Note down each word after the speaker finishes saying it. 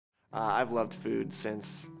I've loved food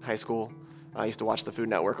since high school. I used to watch the Food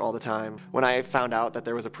Network all the time. When I found out that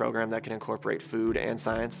there was a program that can incorporate food and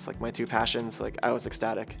science, like my two passions, I was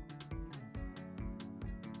ecstatic.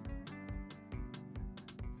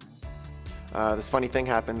 This funny thing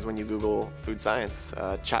happens when you Google food science.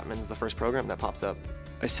 Chapman's the first program that pops up.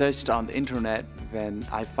 I searched on the internet when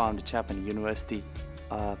I found Chapman University.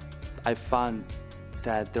 I found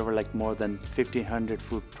that there were more than 1,500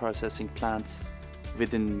 food processing plants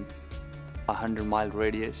within a 100-mile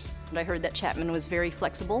radius. I heard that Chapman was very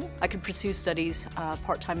flexible. I could pursue studies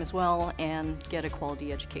part-time as well and get a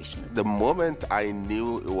quality education. The moment I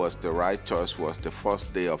knew it was the right choice was the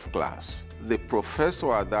first day of class. The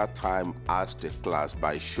professor at that time asked the class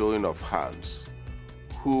by showing of hands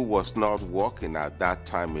who was not working at that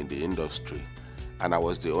time in the industry. And I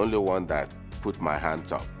was the only one that put my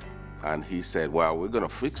hands up. And he said, well, we're going to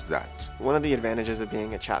fix that. One of the advantages of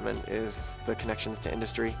being at Chapman is the connections to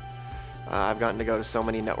industry. I've gotten to go to so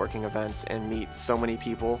many networking events and meet so many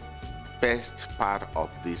people. Best part of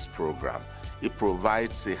this program, it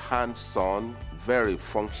provides a hands-on, very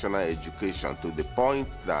functional education to the point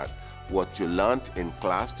that what you learned in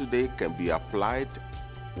class today can be applied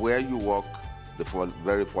where you work the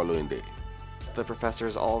very following day. The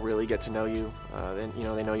professors all really get to know you.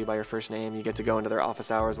 They know you by your first name. You get to go into their office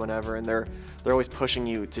hours whenever, and they're always pushing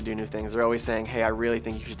you to do new things. They're always saying, hey, I really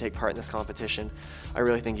think you should take part in this competition. I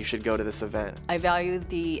really think you should go to this event. I value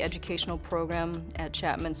the educational program at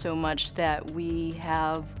Chapman so much that we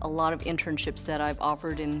have a lot of internships that I've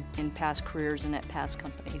offered in past careers and at past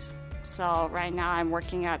companies. So right now I'm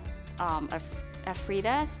working at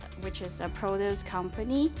Frida's, which is a produce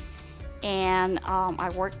company. And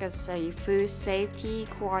I work as a food safety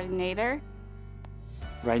coordinator.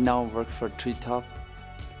 Right now I work for Treetop.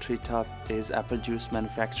 Treetop is apple juice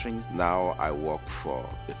manufacturing. Now I work for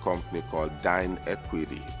a company called Dine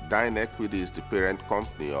Equity. Dine Equity is the parent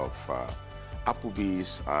company of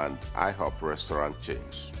Applebee's and IHOP restaurant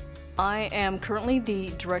chains. I am currently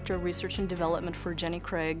the Director of Research and Development for Jenny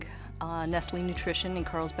Craig, Nestle Nutrition in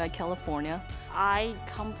Carlsbad, California. I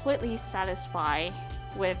completely satisfied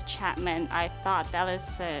with Chapman. I thought that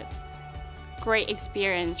is a great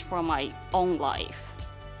experience for my own life.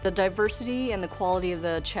 The diversity and the quality of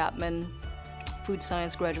the Chapman Food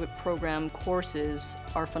Science Graduate Program courses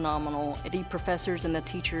are phenomenal. The professors and the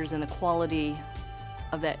teachers and the quality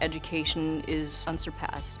of that education is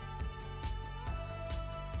unsurpassed.